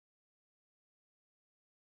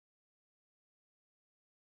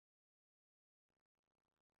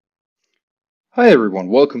Hi everyone,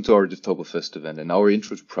 welcome to our Devtoberfest event and our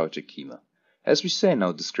intro to Project Kyma. As we say in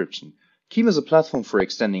our description, Kyma is a platform for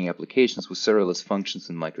extending applications with serverless functions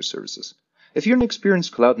and microservices. If you're an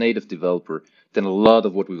experienced cloud-native developer, then a lot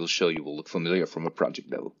of what we will show you will look familiar from a project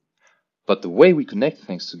level. But the way we connect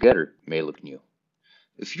things together may look new.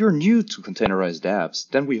 If you're new to containerized apps,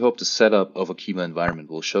 then we hope the setup of a Kyma environment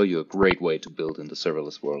will show you a great way to build in the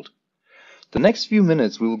serverless world. The next few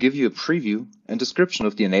minutes we will give you a preview and description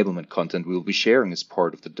of the enablement content we will be sharing as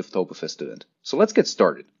part of the Devtoberfest event. So let's get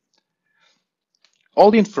started.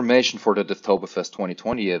 All the information for the Devtoberfest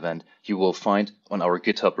 2020 event you will find on our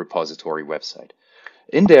GitHub repository website.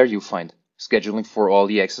 In there you'll find scheduling for all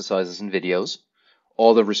the exercises and videos,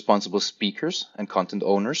 all the responsible speakers and content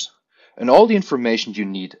owners, and all the information you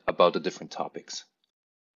need about the different topics.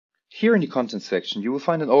 Here in the content section, you will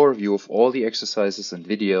find an overview of all the exercises and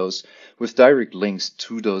videos with direct links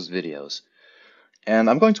to those videos. And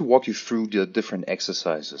I'm going to walk you through the different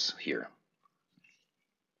exercises here.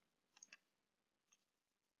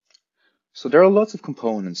 So there are lots of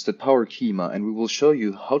components that power Kyma, and we will show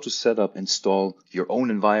you how to set up, install your own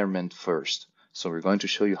environment first. So we're going to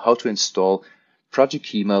show you how to install Project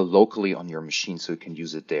Kyma locally on your machine so you can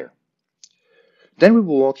use it there. Then we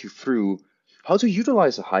will walk you through how to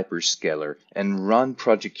utilize a hyperscaler and run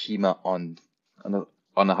Project Kyma on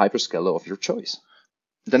a hyperscaler of your choice.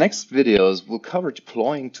 The next videos will cover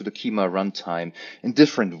deploying to the Kyma runtime in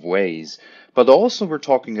different ways, but also we're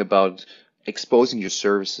talking about exposing your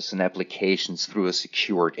services and applications through a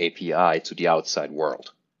secured API to the outside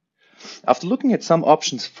world. After looking at some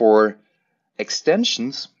options for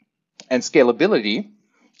extensions and scalability,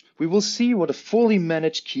 we will see what a fully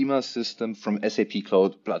managed Kyma system from SAP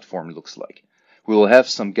Cloud Platform looks like. We will have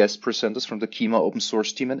some guest presenters from the Kyma open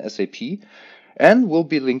source team in SAP, and we'll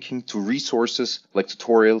be linking to resources like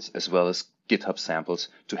tutorials as well as GitHub samples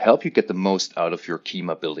to help you get the most out of your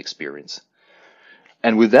Kyma build experience.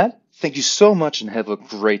 And with that, thank you so much and have a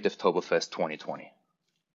great Devtoberfest 2020.